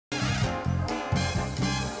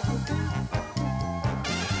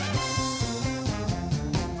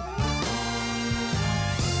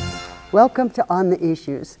Welcome to On the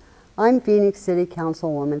Issues. I'm Phoenix City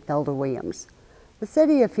Councilwoman Thelda Williams. The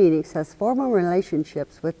City of Phoenix has formal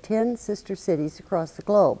relationships with 10 sister cities across the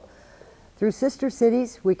globe. Through sister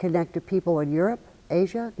cities, we connect to people in Europe,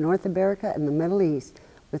 Asia, North America, and the Middle East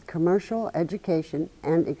with commercial, education,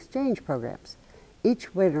 and exchange programs.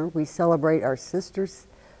 Each winter, we celebrate our sister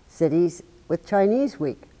cities with Chinese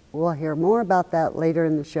Week. We'll hear more about that later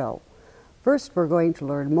in the show. First, we're going to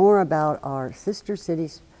learn more about our sister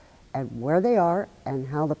cities and where they are and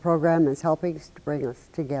how the program is helping to bring us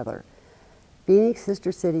together. Phoenix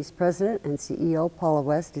Sister Cities President and CEO Paula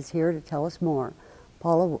West is here to tell us more.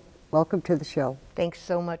 Paula, welcome to the show. Thanks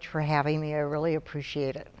so much for having me. I really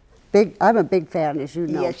appreciate it. I'm a big fan, as you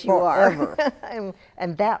know. Yes, you are.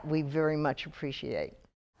 And that we very much appreciate.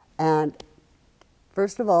 And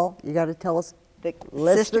first of all, you got to tell us the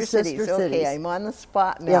list sister cities. Okay, I'm on the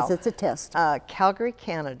spot now. Yes, it's a test. Calgary,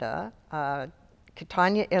 Canada,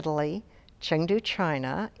 Catania, Italy, Chengdu,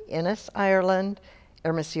 China, Ennis, Ireland,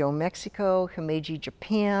 Hermosillo, Mexico, Himeji,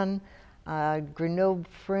 Japan, Grenoble,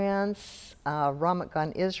 France, Ramat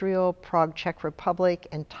Gan, Israel, Prague, Czech Republic,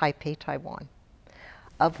 and Taipei, Taiwan.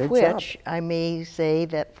 Of Good which job. I may say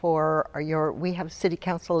that for we have city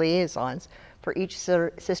council liaisons for each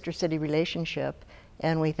sister city relationship,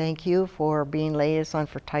 and we thank you for being liaison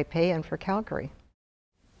for Taipei and for Calgary.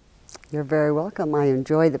 You're very welcome. I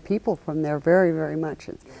enjoy the people from there very, very much.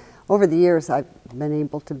 Over the years, I've been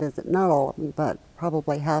able to visit, not all of them, but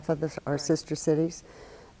probably half of our sister cities,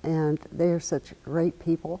 and they are such great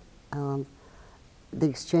people. The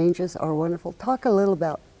exchanges are wonderful. Talk a little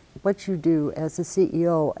about what you do as a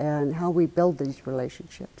CEO and how we build these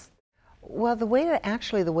relationships. Well, the way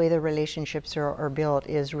the relationships are built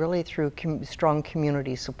is really through strong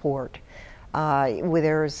community support.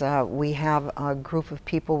 We have a group of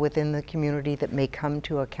people within the community that may come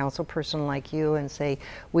to a council person like you and say,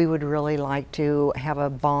 we would really like to have a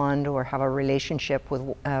bond or have a relationship with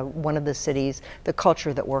one of the cities, the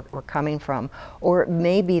culture that we're coming from. Or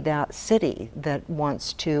maybe that city that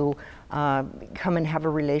wants to come and have a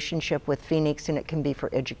relationship with Phoenix, and it can be for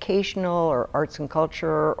educational or arts and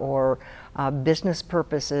culture or business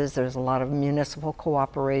purposes. There's a lot of municipal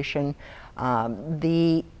cooperation.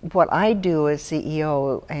 What I do as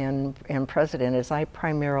CEO and president is I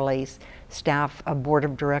primarily staff a board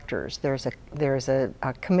of directors. There's a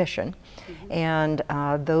commission, and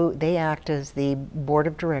they act as the board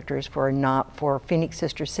of directors for Phoenix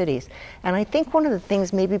Sister Cities. And I think one of the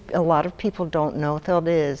things maybe a lot of people don't know, Thelda,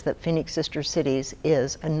 is that Phoenix Sister Cities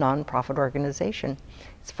is a nonprofit organization.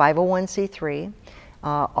 It's 501c3.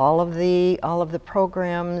 All of the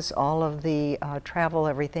programs, all of the travel,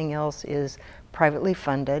 everything else is privately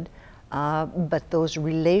funded, but those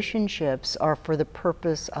relationships are for the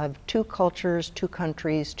purpose of two cultures, two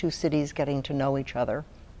countries, two cities getting to know each other.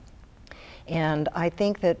 And I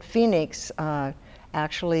think that Phoenix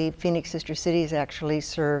Sister Cities actually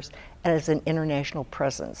serves as an international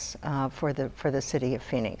presence for the city of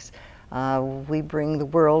Phoenix. We bring the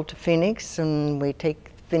world to Phoenix, and we take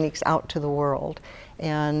Phoenix out to the world.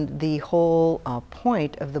 And the whole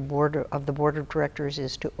point of the board of directors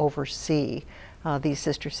is to oversee these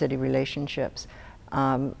sister city relationships.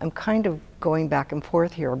 I'm kind of going back and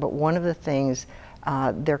forth here, but one of the things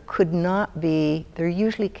there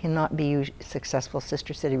usually cannot be successful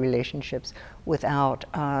sister city relationships without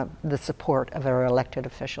the support of our elected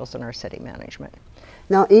officials and our city management.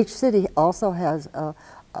 Now, each city also has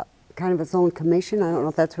kind of its own commission, I don't know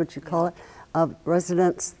if that's what you call it, of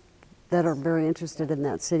residents that are very interested in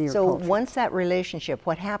that city or culture. So once that relationship,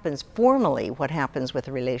 what happens with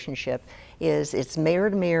a relationship is it's mayor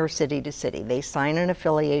to mayor, city to city. They sign an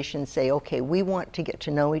affiliation, say, okay, we want to get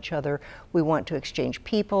to know each other. We want to exchange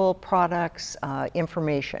people, products,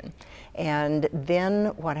 information. And then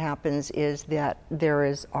what happens is that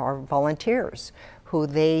there are volunteers who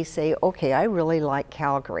they say, okay, I really like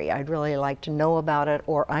Calgary. I'd really like to know about it,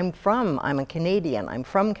 or I'm a Canadian, I'm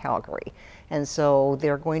from Calgary. And so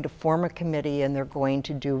they're going to form a committee and they're going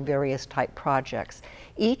to do various type projects.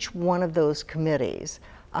 Each one of those committees,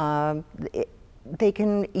 you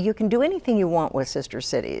can do anything you want with sister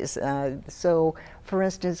cities. So for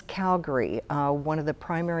instance, Calgary, one of the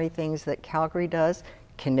primary things that Calgary does,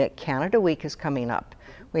 Canada Week is coming up.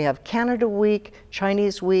 We have Canada Week,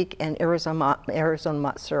 Chinese Week, and Arizona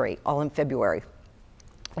Matsuri, all in February.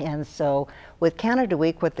 And so with Canada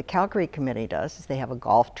Week, what the Calgary Committee does is they have a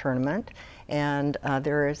golf tournament, and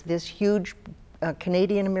there is this huge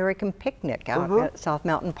Canadian-American picnic out at South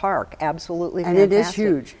Mountain Park. Absolutely fantastic. And it is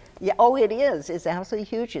huge. Yeah, oh, it is. It's absolutely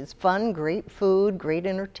huge. It's fun, great food, great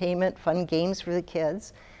entertainment, fun games for the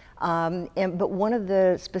kids. But one of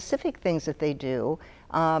the specific things that they do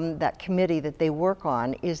that committee that they work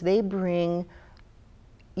on is they bring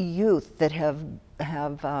youth that have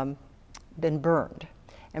been burned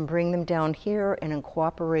and bring them down here, and in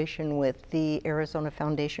cooperation with the Arizona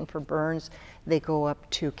Foundation for Burns, they go up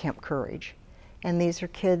to Camp Courage. And these are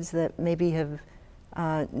kids that maybe have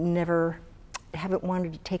haven't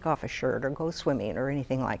wanted to take off a shirt or go swimming or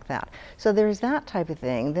anything like that. So there's that type of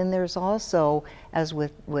thing. Then there's also, as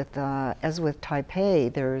with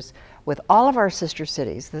Taipei, there's with all of our sister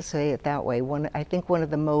cities. Let's say it that way. I think one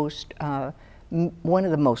of the most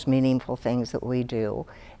meaningful things that we do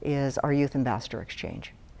is our Youth Ambassador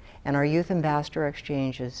Exchange. And our Youth Ambassador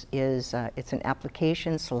Exchange it's an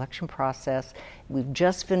application selection process. We've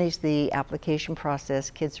just finished the application process.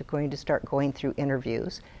 Kids are going to start going through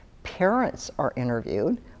interviews. Parents are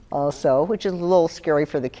interviewed also, which is a little scary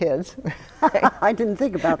for the kids. I didn't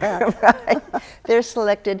think about that. Right. They're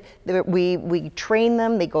selected. We train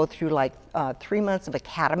them. They go through like 3 months of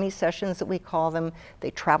academy sessions that we call them.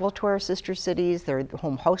 They travel to our sister cities. They're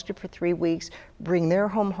home hosted for 3 weeks, bring their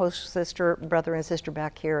home host brother and sister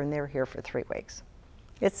back here, and they're here for 3 weeks.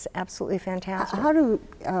 It's absolutely fantastic. How do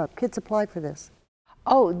kids apply for this?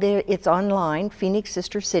 Oh, it's online,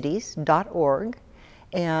 phoenixsistercities.org.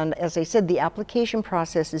 And as I said, the application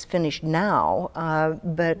process is finished now,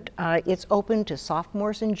 but it's open to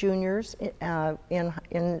sophomores and juniors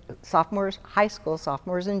in sophomores, high school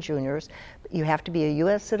sophomores and juniors. You have to be a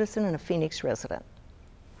U.S. citizen and a Phoenix resident.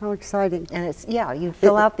 How exciting! And it's you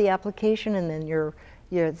fill out the application, and then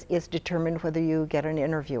it's determined whether you get an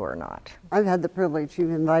interview or not. I've had the privilege.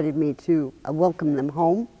 You've invited me to welcome them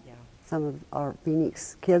home. Yeah. Some of our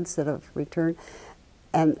Phoenix kids that have returned.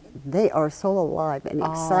 And they are so alive and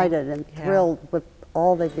excited and thrilled with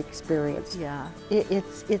all they've experienced. Yeah,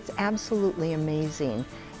 it's absolutely amazing.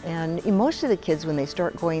 And most of the kids, when they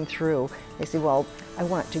start going through, they say, well, I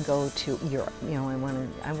want to go to Europe. You know,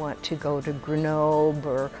 I want to go to Grenoble,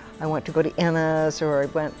 or I want to go to Ennis, or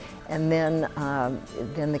and then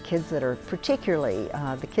the kids that are particularly,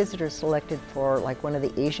 the kids that are selected for like one of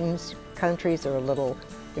the Asian countries are a little,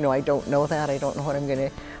 I don't know that. I don't know what I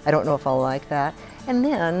don't know if I'll like that. And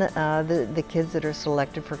then the kids that are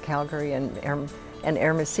selected for Calgary and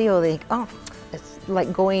Hermosillo, they think, oh, it's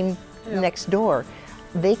like going next door.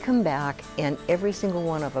 They come back, and every single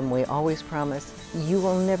one of them, we always promise, you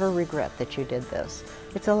will never regret that you did this.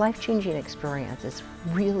 It's a life-changing experience. It's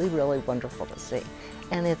really, really wonderful to see.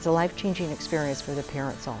 And it's a life-changing experience for the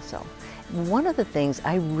parents also. One of the things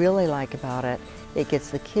I really like about it, it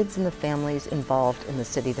gets the kids and the families involved in the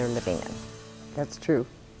city they're living in. That's true.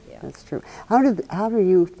 Yeah. That's true. How do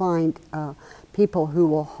you find people who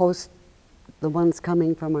will host the ones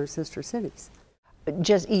coming from our sister cities?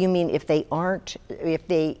 Just, you mean if they aren't, if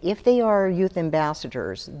they are youth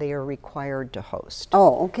ambassadors, they are required to host.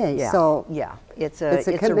 Oh, okay. Yeah. So yeah, it's a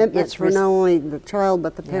commitment for not only the child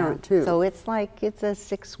but the parent too. So it's like it's a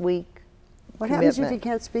 6-week. What happens if you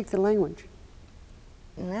can't speak the language?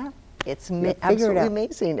 Yeah, it's absolutely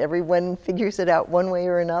amazing. Everyone figures it out one way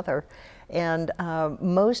or another. And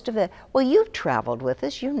most of it, well, you've traveled with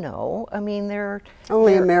us, you know. I mean,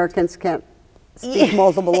 only Americans can't speak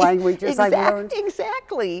multiple languages, I've learned.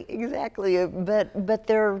 Exactly. But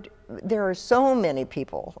there are so many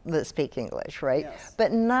people that speak English, right? Yes.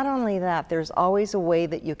 But not only that, there's always a way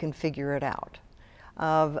that you can figure it out.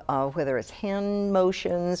 Whether it's hand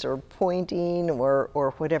motions or pointing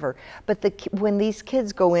or whatever. But when these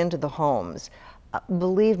kids go into the homes,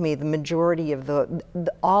 believe me, the majority of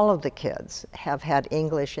all of the kids have had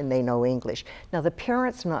English and they know English. Now the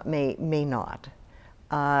parents may not.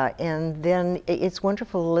 And then it's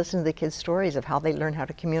wonderful to listen to the kids' stories of how they learn how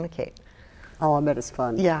to communicate. Oh, I bet it's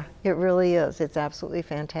fun. Yeah, it really is. It's absolutely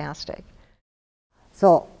fantastic.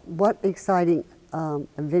 So what exciting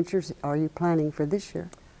adventures are you planning for this year?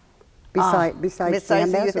 Besides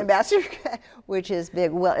the Youth Ambassador, which is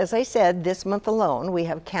big. Well, as I said, this month alone, we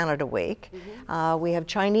have Canada Week. Mm-hmm. We have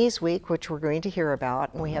Chinese Week, which we're going to hear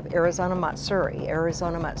about, and we have Arizona Matsuri.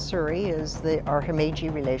 Arizona Matsuri is our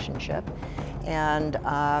Himeji relationship, and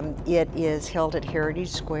it is held at Heritage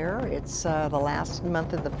Square. It's the last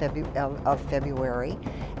month of February,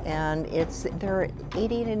 and there are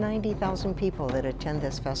 80 to 90,000 people that attend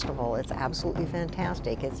this festival. It's absolutely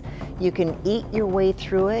fantastic. You can eat your way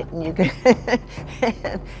through it, and you can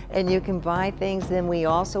and you can buy things. Then we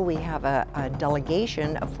have a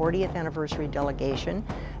delegation, a 40th anniversary delegation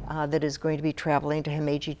that is going to be traveling to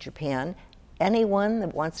Himeji, Japan. Anyone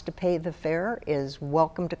that wants to pay the fare is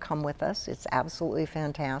welcome to come with us. It's absolutely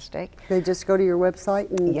fantastic. They just go to your website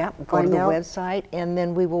and go to the website, and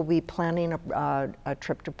then we will be planning a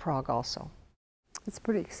trip to Prague also. It's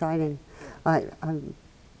pretty exciting.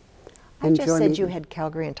 I just said you had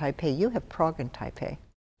Calgary and Taipei. You have Prague and Taipei.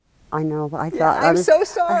 I know, but I thought I'm so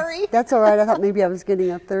sorry. That's all right. I thought maybe I was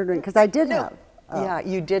getting a third one because I did have. Yeah,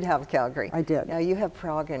 you did have Calgary. I did. Yeah, you have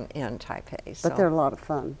Prague and Taipei. So. But they're a lot of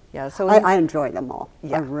fun. Yeah, so I enjoy them all.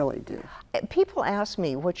 Yeah. I really do. People ask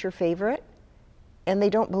me, what's your favorite? And they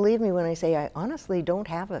don't believe me when I say I honestly don't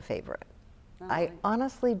have a favorite. I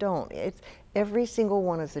honestly don't. Every single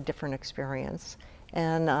one is a different experience.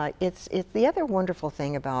 And it's the other wonderful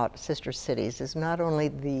thing about Sister Cities is not only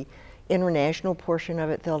the international portion of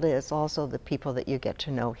it, Thelda, it's also the people that you get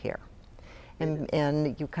to know here.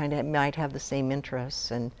 And you kind of might have the same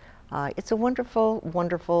interests. And it's a wonderful,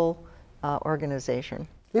 wonderful organization.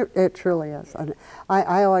 It truly is. And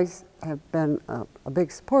I always have been a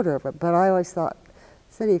big supporter of it, but I always thought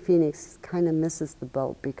City of Phoenix kind of misses the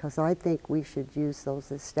boat because I think we should use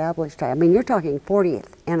those established. I mean, you're talking 40th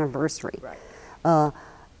anniversary. Right.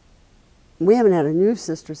 We haven't had a new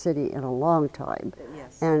sister city in a long time.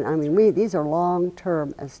 Yes. And I mean, these are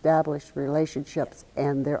long-term established relationships,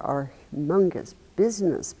 and there are humongous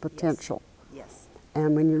business potential. Yes.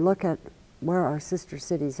 And when you look at where our sister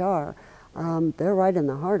cities are, they're right in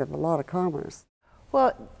the heart of a lot of commerce.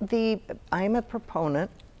 Well, I'm a proponent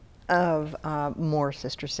of more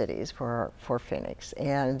sister cities for Phoenix,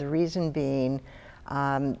 and the reason being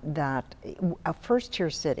that a first-tier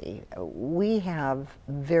city, we have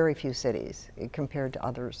very few cities compared to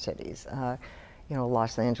other cities. You know,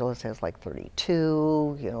 Los Angeles has like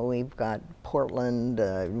 32. You know, we've got Portland,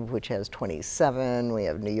 which has 27. We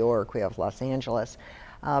have New York. We have Los Angeles.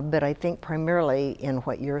 But I think primarily in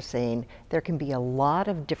what you're saying, there can be a lot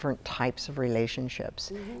of different types of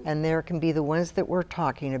relationships. Mm-hmm. And there can be the ones that we're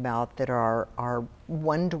talking about that are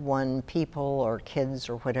one-to-one people or kids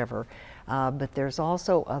or whatever. But there's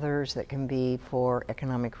also others that can be for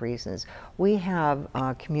economic reasons. We have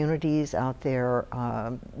communities out there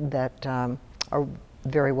that are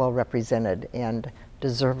very well represented and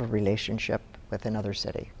deserve a relationship with another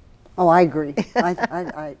city. Oh, I agree.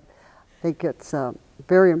 I think it's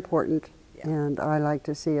very important, yeah. And I like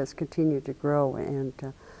to see us continue to grow and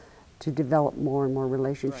to develop more and more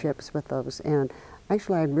relationships right. with those. And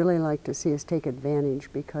actually, I'd really like to see us take advantage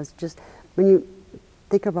because just when you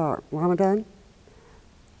think about Ramadan,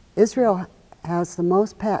 Israel has the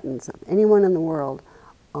most patents of anyone in the world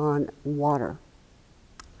on water.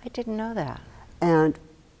 I didn't know that. And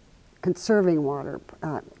conserving water,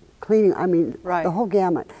 cleaning, I mean, right. the whole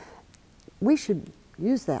gamut. We should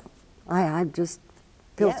use that. I just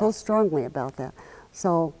feel yes. so strongly about that.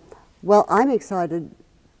 So, well, I'm excited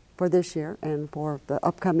for this year and for the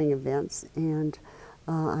upcoming events. And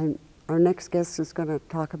our next guest is going to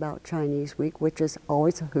talk about Chinese Week, which is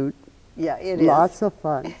always a hoot. Yeah, it is. Lots of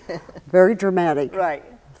fun. Very dramatic. Right.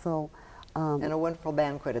 So, and a wonderful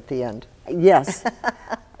banquet at the end. Yes.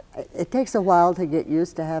 It takes a while to get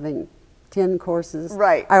used to having 10 courses.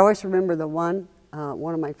 Right. I always remember the one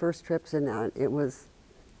of my first trips, and it was,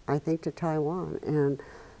 I think, to Taiwan, and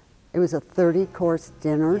it was a 30-course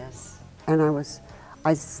dinner. Yes. And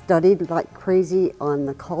I studied like crazy on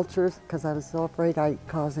the cultures because I was so afraid I'd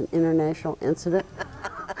cause an international incident.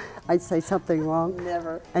 I'd say something wrong.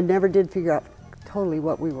 Never. I never did figure out totally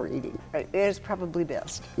what we were eating. Right. It is probably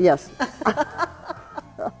best. Yes.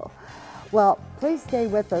 Well, please stay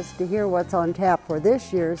with us to hear what's on tap for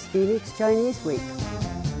this year's Phoenix Chinese Week.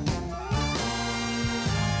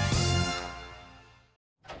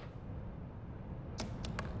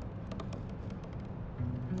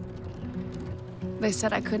 They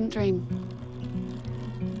said I couldn't dream.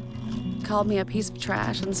 Called me a piece of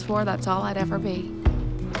trash and swore that's all I'd ever be.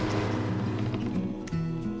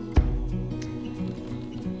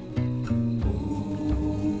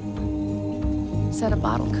 Said a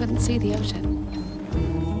bottle couldn't see the ocean.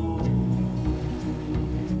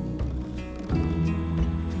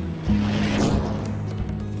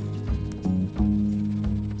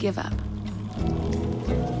 Give up.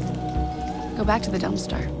 Go back to the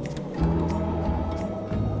dumpster.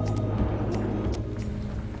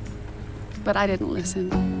 But I didn't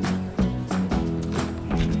listen.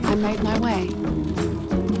 I made my way.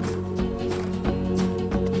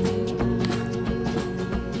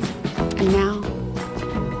 And now,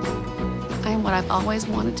 I am what I've always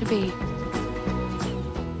wanted to be.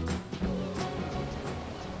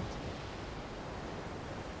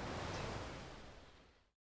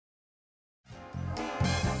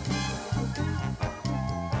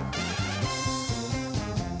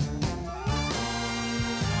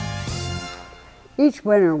 Each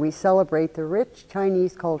winter, we celebrate the rich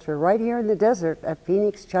Chinese culture right here in the desert at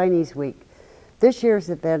Phoenix Chinese Week. This year's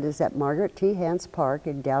event is at Margaret T. Hance Park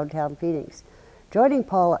in downtown Phoenix. Joining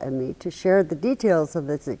Paula and me to share the details of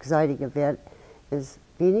this exciting event is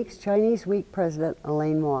Phoenix Chinese Week President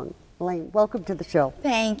Elaine Wong. Elaine, welcome to the show.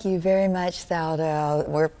 Thank you very much, Thelda.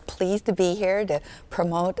 We're pleased to be here to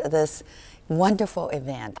promote this wonderful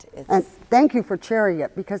event. And thank you for chairing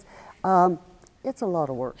it, because it's a lot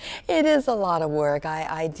of work. It is a lot of work.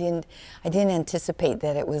 I didn't anticipate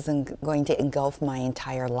that it was going to engulf my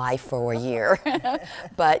entire life for a year.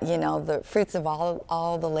 But you know, the fruits of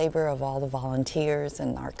all the labor of all the volunteers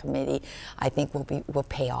and our committee, I think will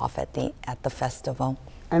pay off at the festival.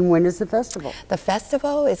 And when is the festival? The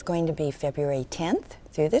festival is going to be February 10th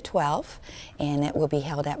through the 12th, and it will be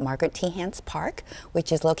held at Margaret T. Hance Park,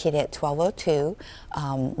 which is located at 1202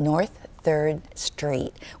 North 3rd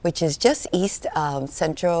Street, which is just east of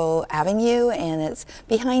Central Avenue, and it's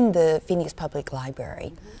behind the Phoenix Public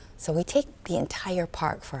Library. So we take the entire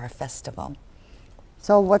park for our festival.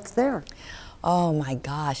 So what's there? Oh my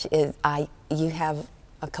gosh, you have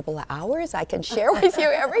a couple of hours, I can share with you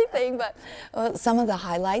everything, but some of the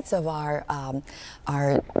highlights of our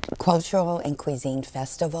cultural and cuisine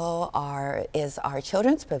festival is our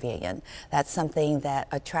children's pavilion. That's something that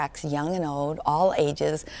attracts young and old, all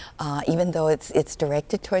ages, even though it's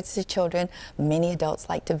directed towards the children. Many adults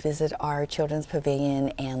like to visit our children's pavilion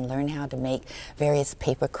and learn how to make various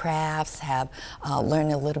paper crafts,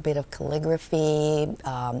 learn a little bit of calligraphy,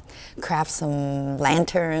 craft some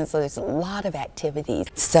lanterns. So there's a lot of activities.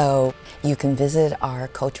 So you can visit our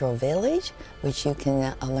cultural village, which you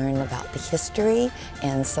can learn about the history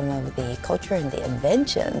and some of the culture and the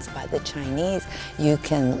inventions by the Chinese. You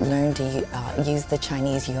can learn to use the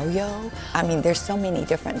Chinese yo-yo. I mean, there's so many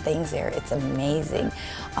different things there. It's amazing.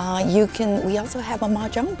 We also have a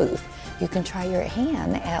mahjong booth. You can try your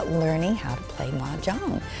hand at learning how to play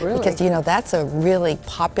mahjong. Really? Because, you know, that's a really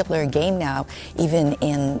popular game now, even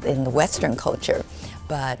in the Western culture.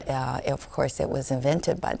 But of course it was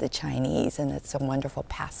invented by the Chinese, and it's a wonderful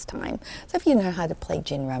pastime. So if you know how to play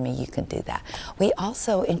gin rummy, you can do that. We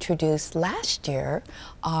also introduced last year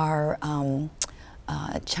our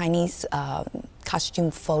Chinese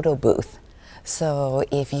costume photo booth. So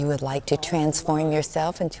if you would like to transform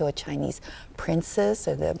yourself into a Chinese princess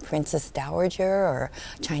or the princess dowager or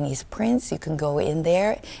Chinese prince, you can go in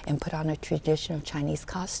there and put on a traditional Chinese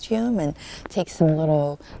costume and take some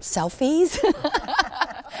little selfies,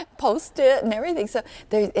 post it and everything. So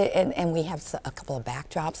and we have a couple of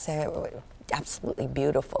backdrops there, absolutely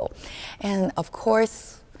beautiful. And of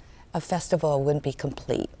course, a festival wouldn't be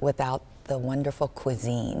complete without the wonderful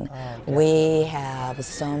cuisine. Oh, we have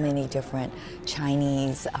so many different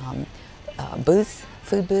Chinese booths,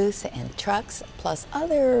 food booths and trucks, plus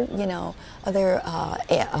other,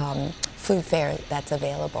 food fare that's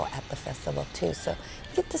available at the festival too. So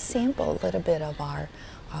you get to sample a little bit of our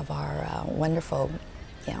wonderful,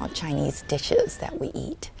 Chinese dishes that we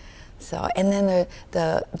eat. So, and then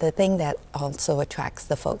the thing that also attracts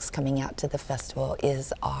the folks coming out to the festival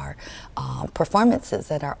is our performances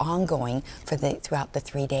that are ongoing throughout the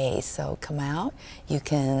 3 days. So come out, you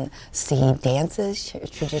can see dances,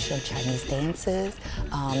 traditional Chinese dances.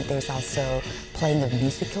 There's also playing of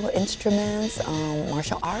musical instruments,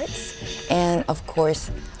 martial arts, and of course,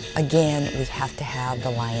 again, we have to have the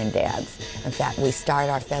lion dance. In fact, we start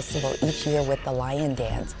our festival each year with the lion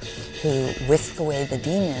dance, who whisk away the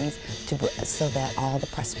demons so that all the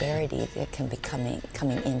prosperity that can be coming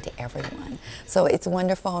into everyone. So it's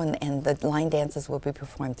wonderful, and the line dances will be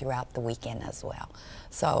performed throughout the weekend as well.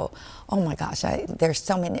 So, oh my gosh, there's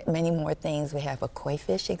so many more things. We have a koi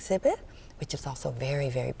fish exhibit, which is also very,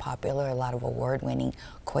 very popular. A lot of award-winning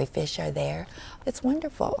koi fish are there. It's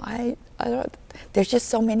wonderful. There's just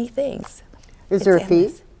so many things. Is there a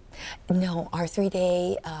fee? No, our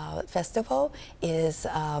 3-day festival is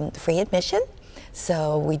free admission.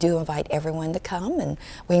 So we do invite everyone to come, and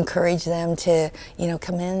we encourage them to,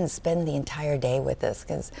 come in and spend the entire day with us,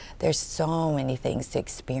 because there's so many things to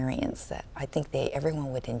experience that I think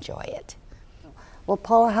everyone would enjoy it. Well,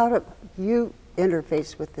 Paula, how do you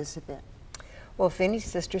interface with this event? Well, Phoenix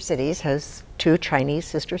Sister Cities has 2 Chinese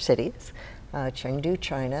sister cities, Chengdu,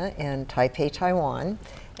 China, and Taipei, Taiwan.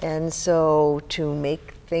 And so to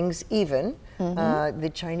make things even,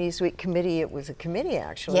 the Chinese Week Committee, it was a committee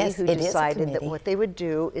actually, yes, who decided that what they would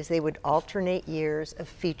do is they would alternate years of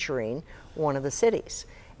featuring one of the cities.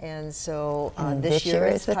 And so this year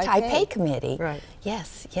is the Taipei Committee. Right.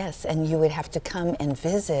 Yes, yes, and you would have to come and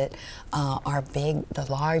visit the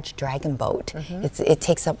large dragon boat. It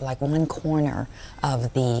takes up like one corner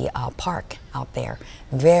of the park out there.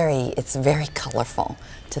 It's very colorful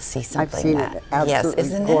to see something. I've seen that. it. Absolutely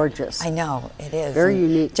isn't gorgeous. It? I know it is. Very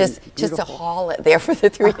unique. Just to haul it there for the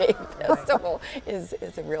 3-day festival is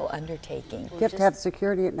a real undertaking. Do you have to have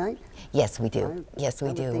security at night? Yes, we do. Yes,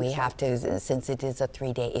 we do. We so. have to, since it is a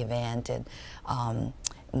 3-day event, and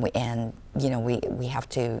we have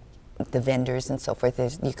to. The vendors and so forth,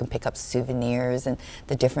 you can pick up souvenirs and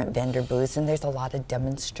the different vendor booths, and there's a lot of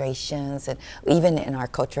demonstrations, and even in our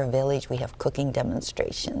cultural village we have cooking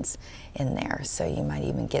demonstrations in there, so you might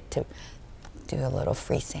even get to do a little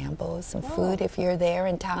free sample of some food if you're there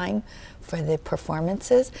in time for the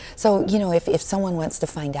performances. So, if someone wants to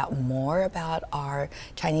find out more about our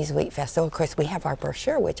Chinese Week Festival, of course we have our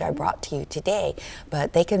brochure, which I brought to you today,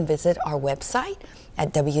 but they can visit our website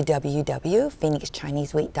at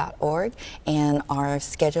www.phoenixchineseweek.org, and our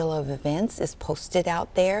schedule of events is posted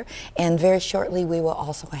out there, and very shortly we will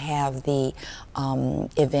also have the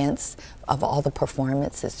events of all the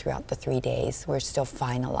performances throughout the 3 days. We're still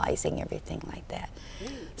finalizing everything like that.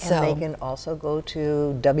 And they can also go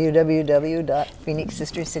to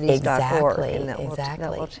www.phoenixsistercities.org. Exactly.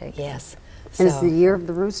 That will take yes. And it's the year of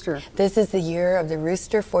the rooster. This is the year of the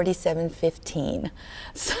rooster, 4715.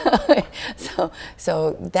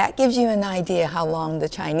 So that gives you an idea how long the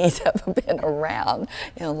Chinese have been around.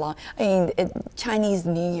 Chinese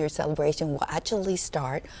New Year celebration will actually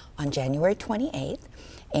start on January 28th.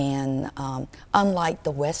 And unlike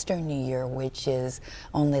the Western New Year, which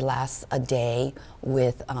only lasts a day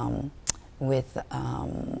with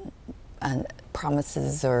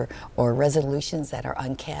promises or resolutions that are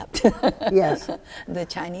unkept. Yes. The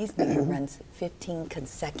Chinese New Year runs 15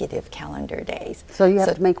 consecutive calendar days. So you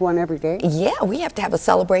have to make one every day? Yeah, we have to have a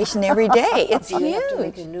celebration every day. It's huge. Do you have to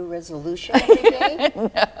make a new resolution every day? No.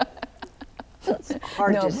 It's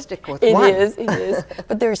hard to stick with one. It is.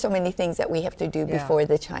 But there are so many things that we have to do before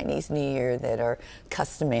the Chinese New Year that are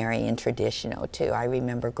customary and traditional too. I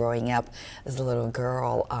remember growing up as a little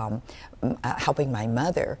girl, helping my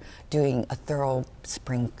mother doing a thorough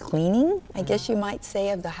spring cleaning, I guess you might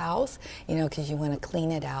say, of the house, because you want to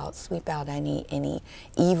clean it out, sweep out any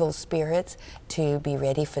evil spirits to be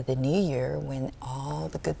ready for the new year when all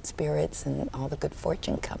the good spirits and all the good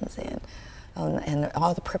fortune comes in. And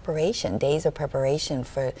all the preparation, days of preparation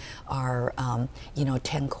for our,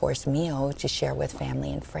 10-course meal to share with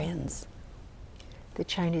family and friends. The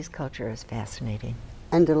Chinese culture is fascinating.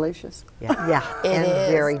 And delicious. Yeah, and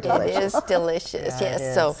very delicious. It is delicious, Yeah, yes.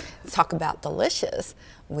 it So, is. talk about delicious.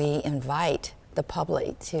 We invite the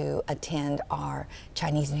public to attend our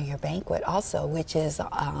Chinese New Year banquet also, which is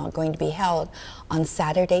going to be held on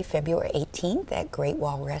Saturday, February 18th at Great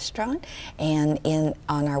Wall Restaurant. And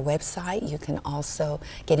on our website, you can also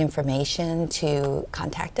get information to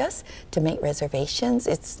contact us to make reservations.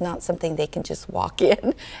 It's not something they can just walk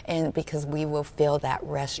in, and because we will fill that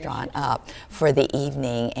restaurant up for the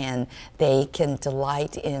evening, and they can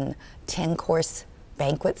delight in 10-course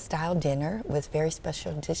banquet-style dinner with very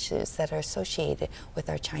special dishes that are associated with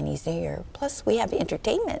our Chinese New Year. Plus, we have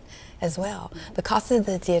entertainment as well. The cost of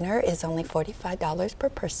the dinner is only $45 per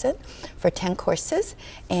person for 10 courses,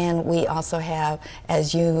 and we also have,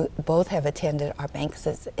 as you both have attended our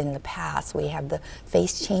banquets in the past, we have the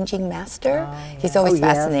face-changing master. He's always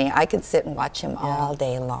fascinating. I could sit and watch him all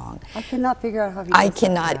day long. I cannot figure out how he I does that.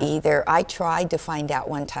 cannot either. I tried to find out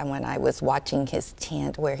one time when I was watching his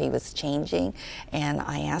tent where he was changing, and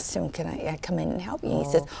I asked him, can I come in and help you? And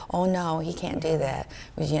he says, oh no, he can't do that.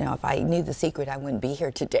 Because, if I knew the secret, I wouldn't be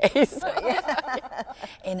here today. So,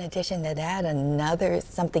 in addition to that,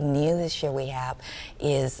 something new this year we have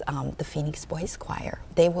is the Phoenix Boys Choir.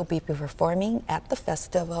 They will be performing at the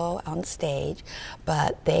festival on stage,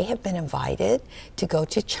 but they have been invited to go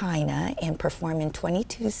to China and perform in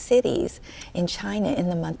 22 cities in China in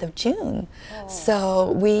the month of June.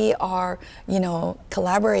 So we are,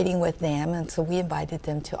 collaborating with them, and so we invited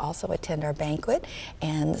them to also attend our banquet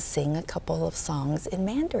and sing a couple of songs in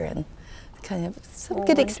Mandarin. Kind of some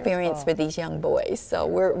good experience for these young boys. So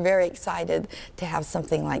we're very excited to have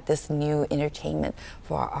something like this new entertainment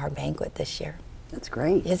for our banquet this year. That's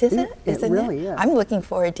great. Isn't it? It really is. I'm looking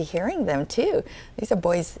forward to hearing them too. These are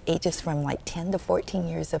boys ages from like 10 to 14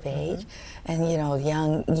 years of age, and you know,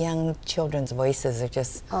 young children's voices are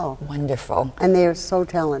just wonderful. And they are so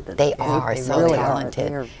talented. They are so really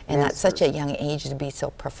talented, are. And at such a young age to be so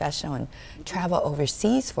professional and travel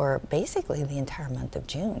overseas for basically the entire month of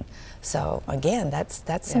June. So again, that's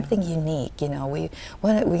something unique. You know, we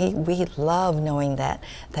love knowing that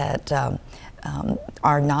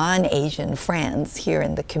our non-Asian friends here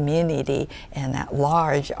in the community and at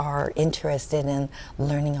large are interested in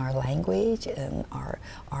learning our language and our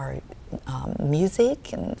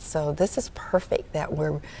music, and so this is perfect that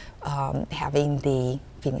we're having the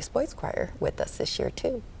Phoenix Boys Choir with us this year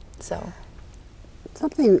too. So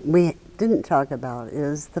something we didn't talk about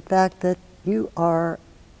is the fact that you are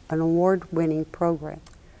an award-winning program.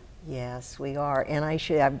 Yes, we are, and I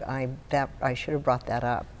should have brought that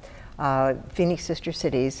up. Phoenix Sister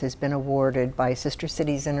Cities has been awarded by Sister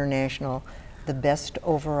Cities International the best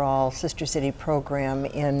overall Sister City program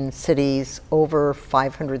in cities over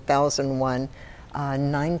 500,000 won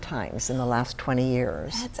 9 times in the last 20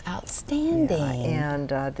 years. That's outstanding. Yeah, and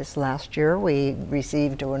this last year we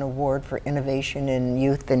received an award for innovation in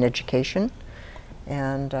youth and education,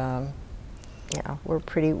 and yeah, we're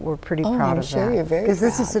pretty proud of sure that. You're very proud. Because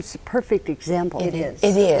this is such a perfect example. It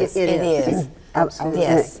is. Absolutely.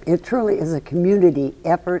 Yes. It truly is a community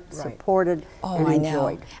effort, supported and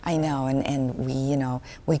enjoyed. I know, and we, you know,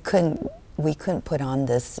 we couldn't put on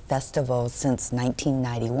this festival since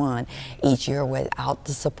 1991 each year without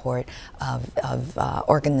the support of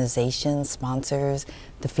organizations, sponsors,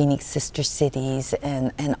 the Phoenix Sister Cities,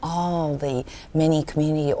 and all the many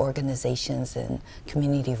community organizations and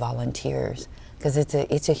community volunteers. Because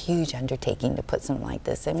it's a huge undertaking to put something like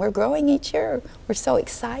this, and we're growing each year. We're so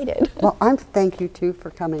excited. Well, thank you too for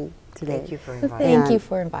coming today. Thank you for inviting us. Thank you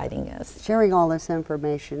for inviting us. Sharing all this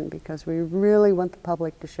information, because we really want the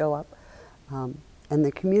public to show up and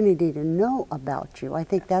the community to know about you. I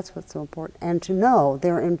think that's what's so important, and to know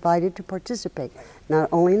they're invited to participate, not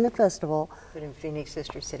only in the festival, but in Phoenix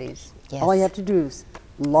Sister Cities. Yes. All you have to do is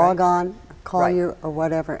log on, call you or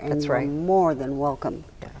whatever, and you're more than welcome.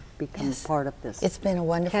 Become part of this. It's been a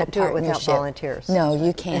wonderful partnership. Can't do it without volunteers. No,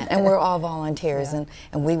 you can't. And we're all volunteers, and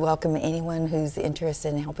we welcome anyone who's interested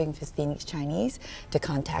in helping with Phoenix Chinese to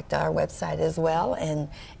contact our website as well and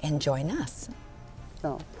join us.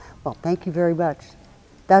 So, well, thank you very much.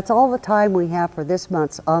 That's all the time we have for this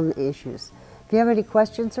month's On the Issues. If you have any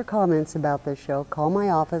questions or comments about this show, call my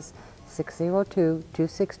office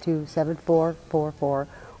 602-262-7444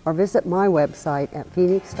 or visit my website at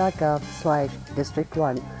phoenix.gov/District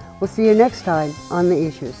 1. We'll see you next time on The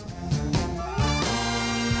Issues.